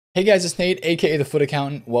Hey guys, it's Nate, aka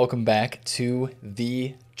TheFutAccountant. Welcome back to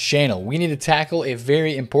the channel. We need to tackle a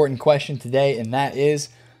very important question today, and that is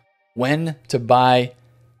when to buy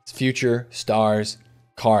future stars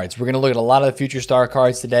cards. We're going to look at a lot of the future star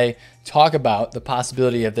cards today, talk about the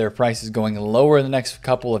possibility of their prices going lower in the next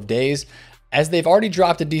couple of days. As they've already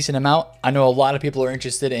dropped a decent amount, I know a lot of people are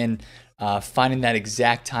interested in finding that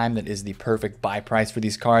exact time that is the perfect buy price for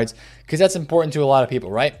these cards, because that's important to a lot of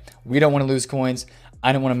people, right? We don't want to lose coins.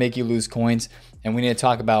 I don't want to make you lose coins, and we need to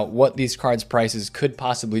talk about what these cards prices could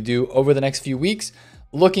possibly do over the next few weeks,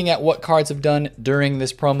 looking at what cards have done during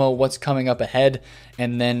this promo, what's coming up ahead,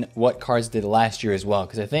 and then what cards did last year as well.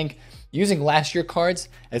 Because I think using last year cards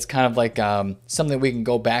as kind of like something we can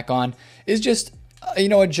go back on is just a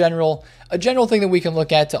general thing that we can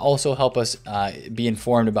look at to also help us be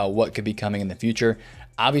informed about what could be coming in the future.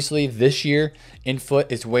 Obviously, this year in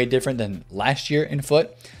foot is way different than last year in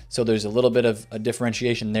foot. So there's a little bit of a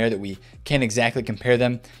differentiation there that we can't exactly compare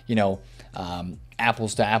them,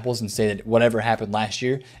 apples to apples and say that whatever happened last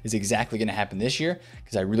year is exactly going to happen this year,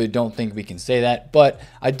 because I really don't think we can say that. But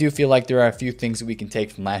I do feel like there are a few things that we can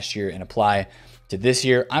take from last year and apply to this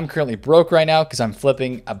year. I'm currently broke right now because I'm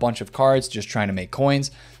flipping a bunch of cards, just trying to make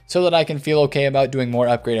coins so that I can feel okay about doing more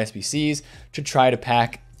upgrade SBCs to try to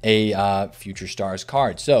pack a future stars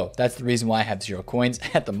card. So that's the reason why I have 0 coins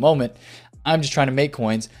at the moment. I'm just trying to make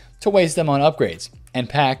coins to waste them on upgrades and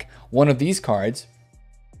pack one of these cards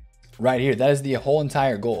right here. That is the whole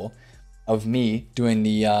entire goal of me doing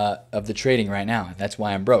the trading right now. That's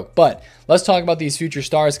why I'm broke. But let's talk about these future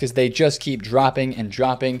stars, because they just keep dropping and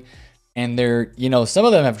dropping, and they're, some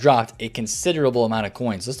of them have dropped a considerable amount of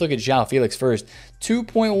coins. Let's look at João Felix first.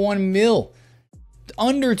 2.1 mil.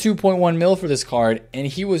 Under 2.1 mil for this card, and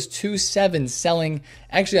he was 2.7 selling.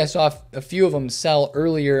 Actually, I saw a few of them sell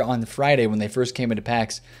earlier on Friday when they first came into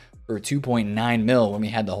packs for 2.9 mil when we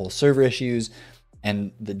had the whole server issues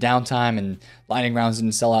and the downtime and lightning rounds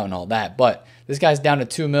didn't sell out and all that. But this guy's down to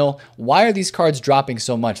 2 mil. Why are these cards dropping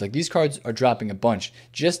so much? Like, these cards are dropping a bunch.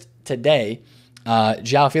 Just today,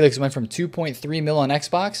 João Felix went from 2.3 mil on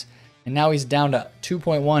Xbox, and now he's down to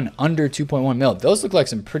 2.1, under 2.1 mil. Those look like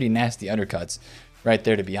some pretty nasty undercuts right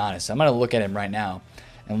there, to be honest. I'm going to look at him right now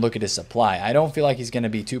and look at his supply. I don't feel like he's going to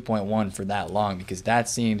be 2.1 for that long, because that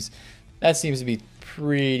seems to be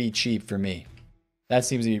pretty cheap for me. That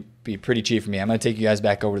seems to be pretty cheap for me. I'm going to take you guys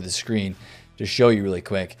back over to the screen to show you really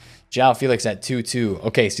quick. João Felix at 2.2.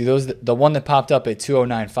 Okay, see, the one that popped up at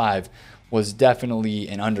 2.095 was definitely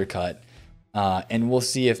an undercut. And we'll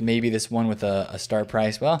see if maybe this one with a start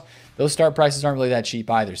price, well, those start prices aren't really that cheap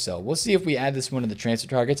either. So we'll see if we add this one to the transfer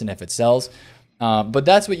targets and if it sells. But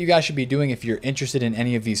that's what you guys should be doing if you're interested in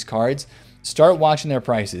any of these cards. Start watching their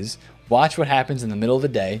prices. Watch what happens in the middle of the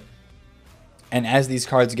day. And as these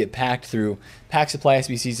cards get packed through pack supply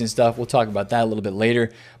SBCs and stuff, we'll talk about that a little bit later.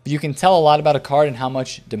 But you can tell a lot about a card and how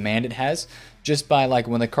much demand it has just by, like,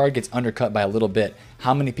 when the card gets undercut by a little bit,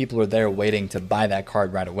 how many people are there waiting to buy that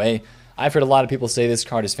card right away. I've heard a lot of people say this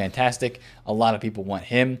card is fantastic. A lot of people want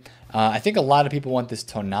him. I think a lot of people want this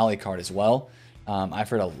Tonali card as well. I've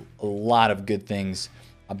heard a lot of good things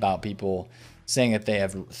about people saying that they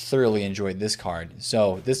have thoroughly enjoyed this card.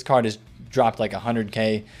 So this card has dropped like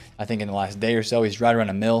 100K, I think, in the last day or so. He's right around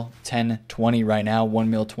a mil, 10, 20 right now, 1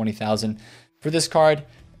 mil, 20,000 for this card.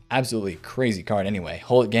 Absolutely crazy card anyway.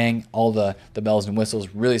 Hold it, gang, all the bells and whistles,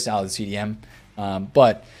 really solid CDM.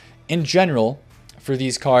 But in general, for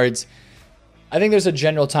these cards, I think there's a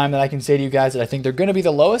general time that I can say to you guys that I think they're going to be the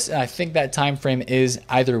lowest, and I think that time frame is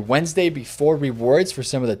either Wednesday before rewards for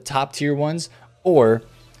some of the top tier ones, or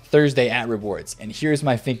Thursday at rewards. And here's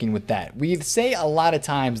my thinking with that. We say a lot of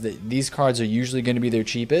times that these cards are usually going to be their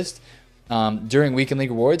cheapest during weekend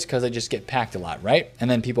league rewards, because they just get packed a lot, right? And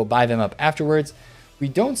then people buy them up afterwards. We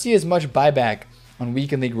don't see as much buyback on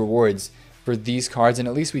weekend league rewards for these cards, and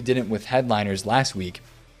at least we didn't with headliners last week.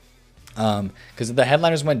 Because the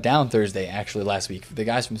headliners went down Thursday actually last week, the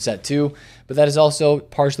guys from set 2, but that is also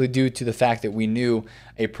partially due to the fact that we knew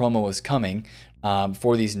a promo was coming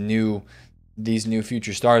for these new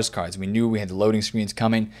future stars cards. We knew we had the loading screens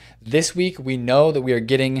coming. This week we know that we are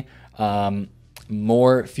getting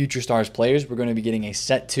more future stars players. We're going to be getting a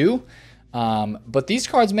set 2. But these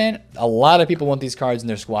cards, man, a lot of people want these cards in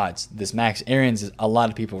their squads. This Max Aarons, a lot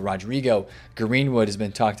of people. Rodrigo, Greenwood has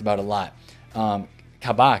been talked about a lot.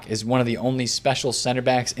 Kabak is one of the only special center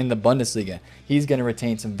backs in the Bundesliga. He's going to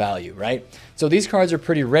retain some value, right? So these cards are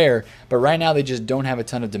pretty rare, but right now they just don't have a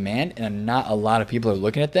ton of demand, and not a lot of people are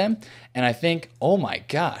looking at them. And I think, oh my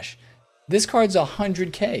gosh, this card's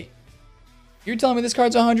 100K. You're telling me this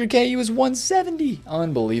card's 100K? He was 170.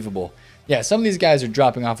 Unbelievable. Yeah, some of these guys are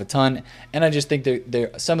dropping off a ton, and I just think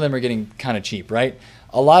some of them are getting kind of cheap, right?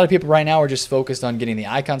 A lot of people right now are just focused on getting the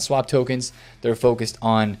icon swap tokens. They're focused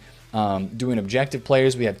on doing objective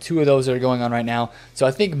players. We have 2 of those that are going on right now. So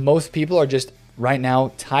I think most people are just right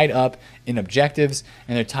now tied up in objectives,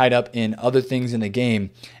 and they're tied up in other things in the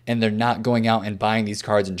game, and they're not going out and buying these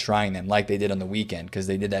cards and trying them like they did on the weekend, because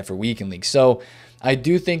they did that for weekend league. So I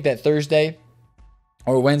do think that Thursday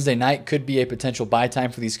or Wednesday night could be a potential buy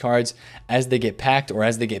time for these cards as they get packed or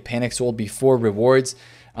as they get panic sold before rewards.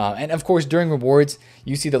 And of course, during rewards,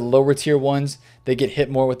 you see the lower tier ones, they get hit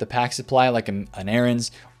more with the pack supply, like an Aaron's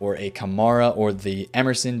or a Kamara or the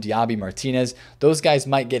Emerson, Diaby, Martinez. Those guys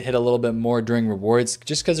might get hit a little bit more during rewards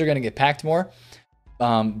just because they're going to get packed more.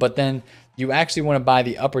 But then you actually want to buy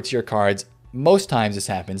the upper tier cards. Most times this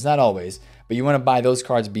happens, not always, but you want to buy those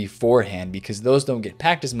cards beforehand because those don't get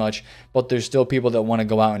packed as much, but there's still people that want to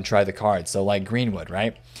go out and try the cards. So like Greenwood,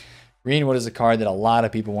 right? Greenwood is a card that a lot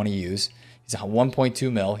of people want to use. He's at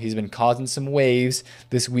 1.2 mil. He's been causing some waves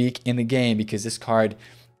this week in the game because this card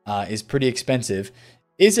is pretty expensive.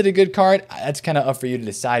 Is it a good card? That's kind of up for you to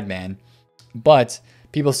decide, man. But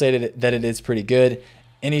people say that it is pretty good.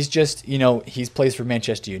 And he's just, you know, he's plays for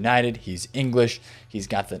Manchester United. He's English. He's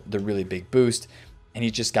got the really big boost. And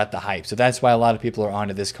he's just got the hype. So that's why a lot of people are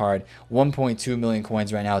onto this card. 1.2 million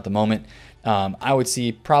coins right now at the moment. I would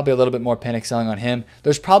see probably a little bit more panic selling on him.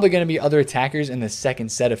 There's probably going to be other attackers in the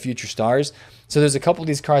second set of future stars. So there's a couple of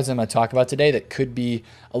these cards I'm going to talk about today that could be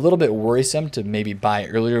a little bit worrisome to maybe buy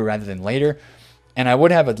earlier rather than later. And I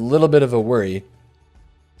would have a little bit of a worry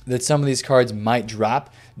that some of these cards might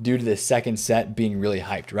drop due to the second set being really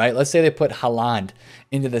hyped, right? Let's say they put Haaland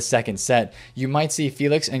into the second set. You might see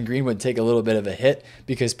Felix and Greenwood take a little bit of a hit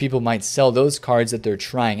because people might sell those cards that they're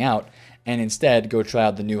trying out and instead go try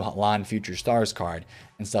out the new Haaland Future Stars card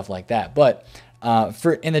and stuff like that. But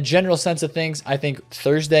in the general sense of things, I think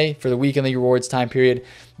Thursday for the weekend league rewards time period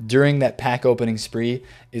during that pack opening spree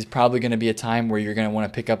is probably going to be a time where you're going to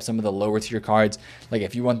want to pick up some of the lower tier cards. Like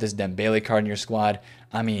if you want this Dembele card in your squad,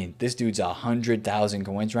 I mean, this dude's 100,000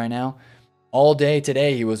 coins right now. All day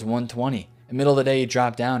today, he was 120. In the middle of the day, he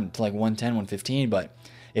dropped down to like 110, 115. But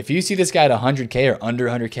if you see this guy at 100K or under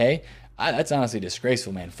 100K, that's honestly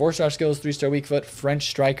disgraceful, man. 4-star skills, 3-star weak foot, French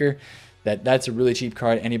striker. That's a really cheap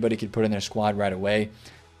card. Anybody could put in their squad right away.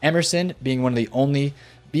 Emerson being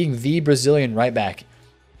the Brazilian right back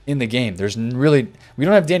in the game. We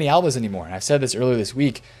don't have Dani Alves anymore. And I've said this earlier this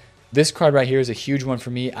week. This card right here is a huge one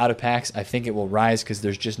for me out of packs. I think it will rise because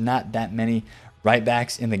there's just not that many right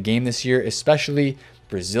backs in the game this year, especially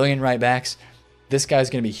Brazilian right backs. This guy's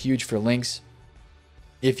going to be huge for links.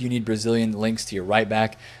 If you need Brazilian links to your right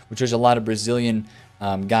back, which there's a lot of Brazilian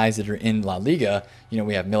guys that are in La Liga. You know,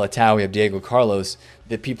 we have Militao, we have Diego Carlos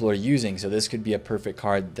that people are using. So this could be a perfect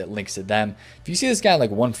card that links to them. If you see this guy like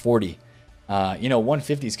 140,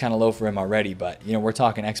 150 is kind of low for him already, but we're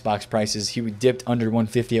talking Xbox prices. He dipped under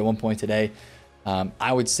 150 at one point today.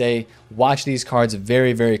 I would say watch these cards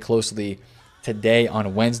very, very closely today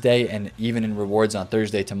on Wednesday and even in rewards on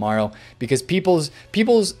Thursday tomorrow, because people's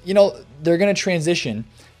they're going to transition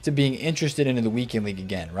to being interested into the weekend league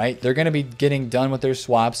again, right? They're going to be getting done with their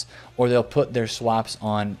swaps, or they'll put their swaps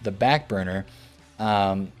on the back burner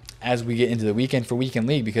as we get into the weekend for weekend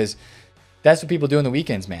league, because that's what people do in the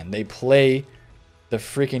weekends, man. They play the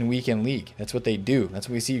freaking weekend league. That's what they do. That's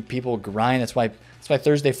what we see people grind. That's why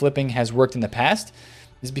Thursday flipping has worked in the past,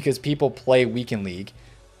 is because people play weekend league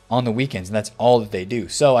on the weekends, and that's all that they do.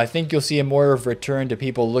 So I think you'll see a more of a return to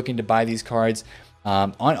people looking to buy these cards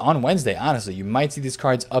on Wednesday. Honestly, you might see these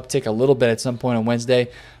cards uptick a little bit at some point on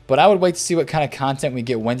Wednesday, but I would wait to see what kind of content we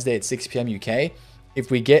get Wednesday at 6 p.m. UK.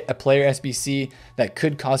 If we get a player SBC that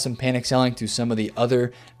could cause some panic selling to some of the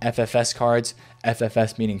other FFS cards,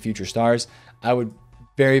 FFS meaning future stars, I would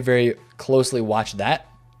very, very closely watch that.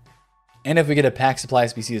 And if we get a pack supply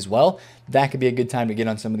SBC as well, that could be a good time to get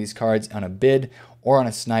on some of these cards on a bid or on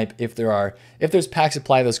a snipe. If there's pack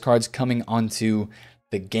supply of those cards coming onto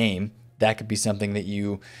the game, that could be something that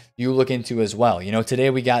you look into as well.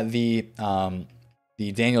 Today we got the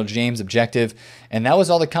Daniel James objective, and that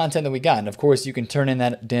was all the content that we got. And of course, you can turn in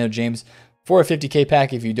that Daniel James for a 50K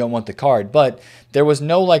pack if you don't want the card, but there was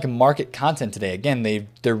no like market content today. Again,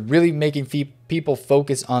 they're really making people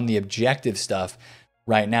focus on the objective stuff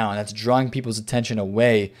right now, and that's drawing people's attention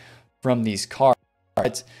away from these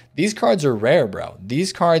cards. These cards are rare, bro.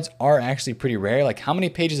 These cards are actually pretty rare. Like, how many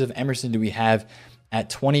pages of Emerson do we have at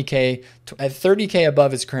 20K, at 30K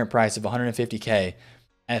above his current price of 150K?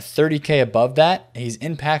 At 30K above that, he's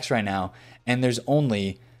in packs right now, and there's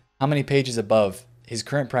only how many pages above his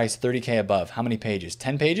current price? 30K above. How many pages?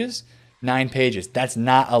 10 pages? 9 pages. That's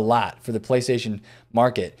not a lot for the PlayStation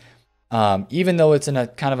market. Even though it's in a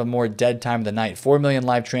kind of a more dead time of the night, 4 million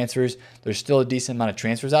live transfers, there's still a decent amount of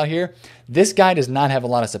transfers out here. This guy does not have a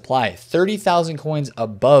lot of supply, 30,000 coins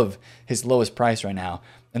above his lowest price right now.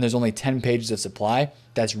 And there's only 10 pages of supply.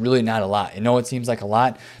 That's really not a lot. I know it seems like a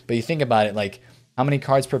lot, but you think about it, like how many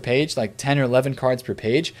cards per page? Like 10 or 11 cards per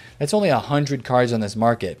page. That's only 100 cards on this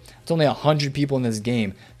market. It's only 100 people in this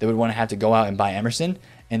game that would want to have to go out and buy Emerson.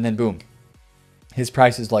 And then boom, his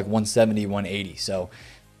price is like 170, 180. So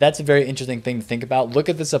that's a very interesting thing to think about. Look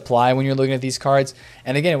at the supply when you're looking at these cards.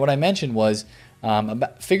 And again, what I mentioned was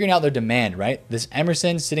about figuring out their demand, right? This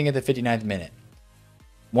Emerson sitting at the 59th minute.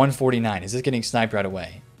 149. Is this getting sniped right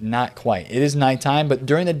away? Not quite. It is nighttime, but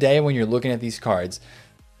during the day when you're looking at these cards,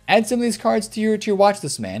 add some of these cards to your watch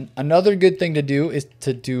list, man. Another good thing to do is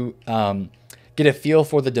to get a feel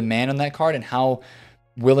for the demand on that card and how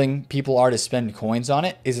willing people are to spend coins on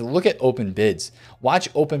it. Is look at open bids. Watch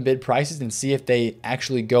open bid prices and see if they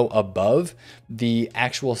actually go above the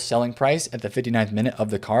actual selling price at the 59th minute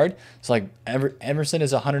of the card. So like Emerson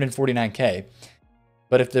is 149K.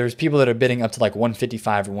 But if there's people that are bidding up to like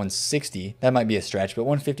 155 or 160, that might be a stretch. But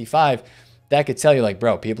 155, that could tell you like,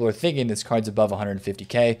 bro, people are thinking this card's above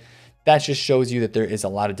 150K. That just shows you that there is a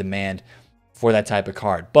lot of demand for that type of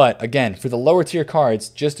card. But again, for the lower tier cards,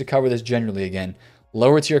 just to cover this generally again,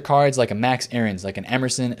 lower tier cards like a Max Aarons, like an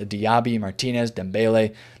Emerson, a Diaby, Martinez,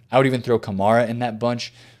 Dembele. I would even throw Kamara in that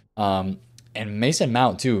bunch. And Mason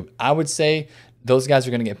Mount too. I would say those guys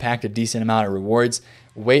are going to get packed a decent amount of rewards.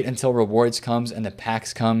 Wait until rewards comes and the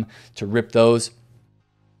packs come to rip those.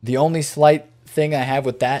 The only slight thing I have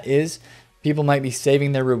with that is people might be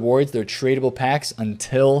saving their rewards, their tradable packs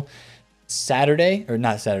until Saturday, or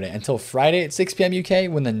not Saturday, until Friday at 6 p.m.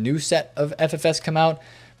 UK when the new set of FFS come out.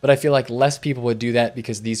 But I feel like less people would do that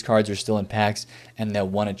because these cards are still in packs and they'll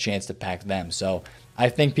want a chance to pack them. So I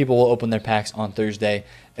think people will open their packs on Thursday.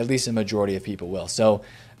 At least a majority of people will. So,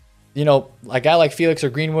 you know, a guy like Felix or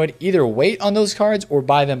Greenwood, either wait on those cards or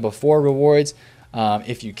buy them before rewards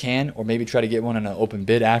if you can, or maybe try to get one on an open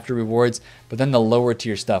bid after rewards. But then the lower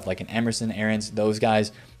tier stuff like an Emerson, Aarons, those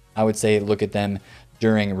guys, I would say look at them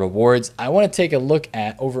during rewards. I want to take a look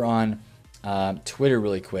at over on Twitter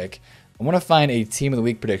really quick. I want to find a team of the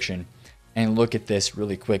week prediction and look at this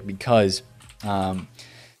really quick because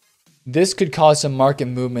this could cause some market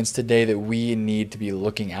movements today that we need to be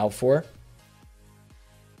looking out for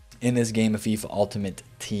in this game of FIFA Ultimate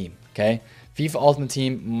Team, okay? FIFA Ultimate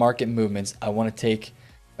Team market movements. I want to take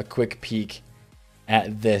a quick peek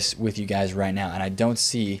at this with you guys right now. And I don't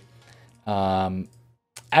see...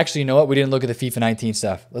 actually, you know what? We didn't look at the FIFA 19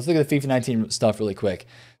 stuff. Let's look at the FIFA 19 stuff really quick.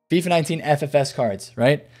 FIFA 19 FFS cards,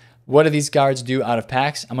 right? What do these cards do out of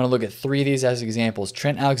packs? I'm going to look at 3 of these as examples.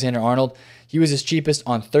 Trent Alexander-Arnold. He was his cheapest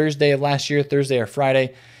on Thursday of last year, Thursday or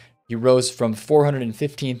Friday. He rose from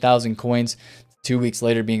 415,000 coins 2 weeks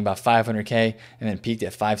later being about 500K, and then peaked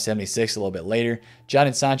at 576 a little bit later.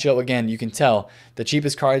 Jadon Sancho, again, you can tell the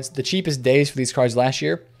cheapest cards, the cheapest days for these cards last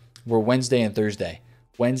year were Wednesday and Thursday.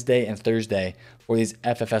 Wednesday and Thursday for these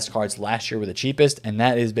FFS cards last year were the cheapest, and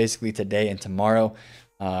that is basically today and tomorrow.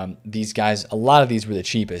 These guys, a lot of these were the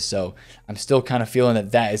cheapest, so I'm still kind of feeling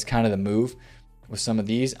that that is kind of the move with some of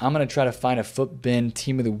these. I'm going to try to find a Footbin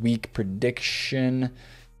Team of the Week prediction.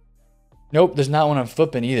 Nope, there's not one on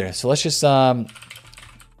Footbin either. So let's just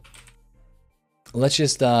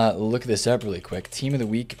look this up really quick. Team of the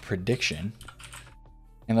Week prediction.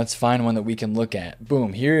 And let's find one that we can look at.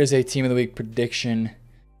 Boom, here is a Team of the Week prediction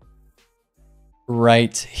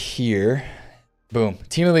right here. Boom,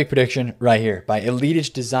 Team of the Week prediction right here by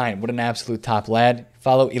Elitage Design. What an absolute top lad.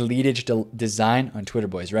 Follow Elitage Design on Twitter,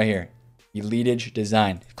 boys, right here. Elitage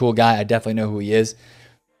Design. Cool guy, I definitely know who he is.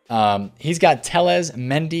 He's got Tellez,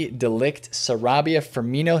 Mendy, De Ligt, Sarabia,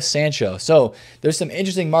 Firmino, Sancho. So there's some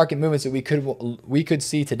interesting market movements that we could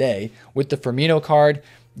see today with the Firmino card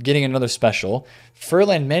getting another special.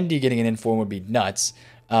 Ferland Mendy getting an inform would be nuts.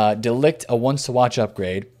 De Ligt, a once to watch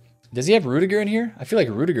upgrade. Does he have Rudiger in here? I feel like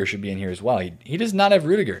Rudiger should be in here as well. He does not have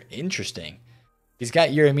Rudiger. Interesting. He's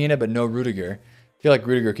got Yeremina, but no Rudiger. I feel like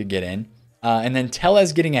Rudiger could get in. And then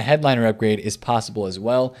Tellez getting a headliner upgrade is possible as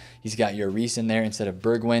well. He's got Lloris in there instead of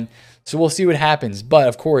Bergwijn. So we'll see what happens. But,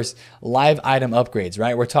 of course, live item upgrades,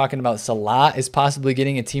 right? We're talking about Salah is possibly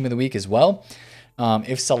getting a Team of the Week as well.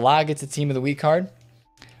 If Salah gets a Team of the Week card,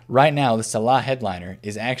 right now the Salah headliner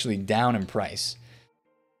is actually down in price.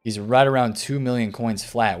 He's right around 2 million coins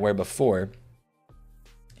flat, where before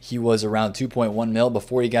he was around 2.1 mil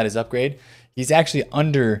before he got his upgrade. He's actually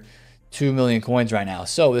under 2 million coins right now.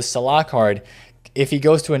 So this Salah card, if he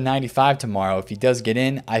goes to a 95 tomorrow, if he does get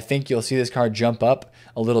in, I think you'll see this card jump up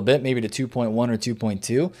a little bit, maybe to 2.1 or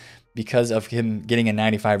 2.2 because of him getting a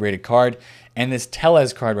 95 rated card. And this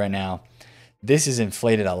Tellez card right now, this is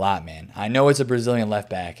inflated a lot, man. I know it's a Brazilian left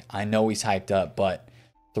back. I know he's hyped up, but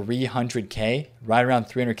 300K, right around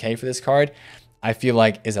 300K for this card, I feel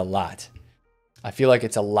like is a lot. I feel like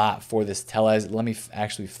it's a lot for this Tellez. Let me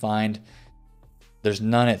actually find. There's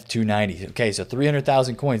none at 290. Okay, so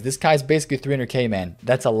 300,000 coins. This guy's basically 300K, man.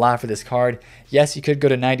 That's a lot for this card. Yes, he could go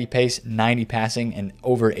to 90 pace, 90 passing, and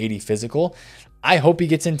over 80 physical. I hope he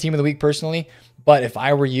gets in Team of the Week personally, but if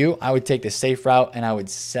I were you, I would take the safe route and I would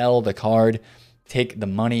sell the card, take the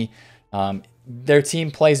money. Their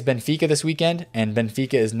team plays Benfica this weekend, and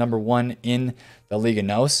Benfica is #1 in the Liga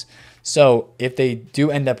NOS. So if they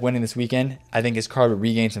do end up winning this weekend, I think his card would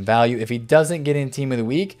regain some value. If he doesn't get in Team of the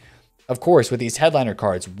Week, of course, with these headliner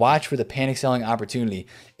cards, watch for the panic selling opportunity.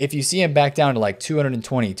 If you see him back down to like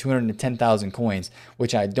 220, 210,000 coins,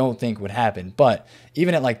 which I don't think would happen, but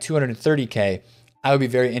even at like 230K, I would be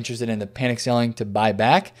very interested in the panic selling to buy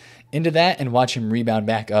back into that and watch him rebound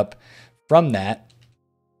back up from that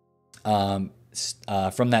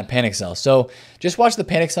panic sell. So just watch the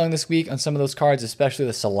panic selling this week on some of those cards, especially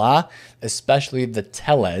the Salah, especially the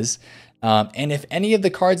Tellez. And if any of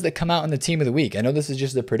the cards that come out in the Team of the Week, I know this is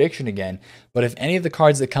just a prediction again, but if any of the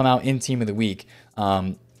cards that come out in Team of the Week,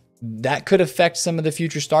 that could affect some of the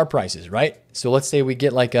future star prices, right? So let's say we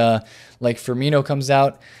get like Firmino comes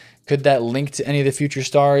out. Could that link to any of the future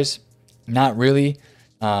stars? Not really.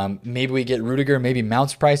 Maybe we get Rudiger. Maybe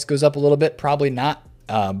Mount's price goes up a little bit. Probably not.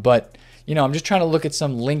 But, you know, I'm just trying to look at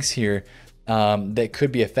some links here that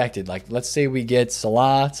could be affected. Like, let's say we get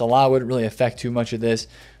Salah. Salah wouldn't really affect too much of this.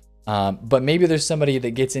 But maybe there's somebody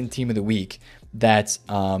that gets in Team of the Week that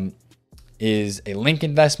is a link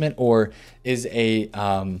investment or is a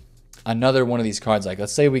another one of these cards. Like,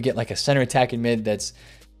 let's say we get like a center attacking mid that's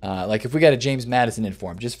like if we got a James Maddison in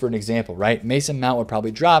form, just for an example, right? Mason Mount would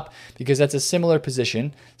probably drop because that's a similar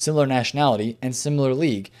position, similar nationality, and similar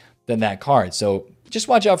league than that card. So just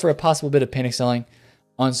watch out for a possible bit of panic selling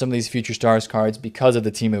on some of these future stars cards because of the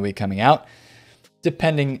Team of the Week coming out,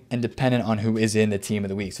 dependent on who is in the Team of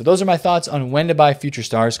the Week. So those are my thoughts on when to buy future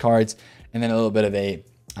stars cards, and then a little bit of a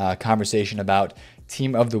conversation about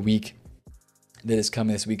Team of the Week that is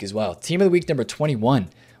coming this week as well. Team of the Week number 21.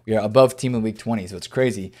 We are above Team of the Week 20, so it's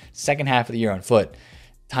crazy. Second half of the year on foot.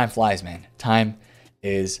 Time flies, man. Time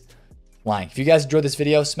is flying. If you guys enjoyed this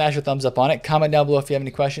video, smash a thumbs up on it. Comment down below if you have any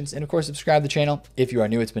questions. And of course, subscribe to the channel. If you are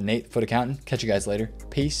new, it's been Nate, Foot Accountant. Catch you guys later.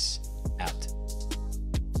 Peace out.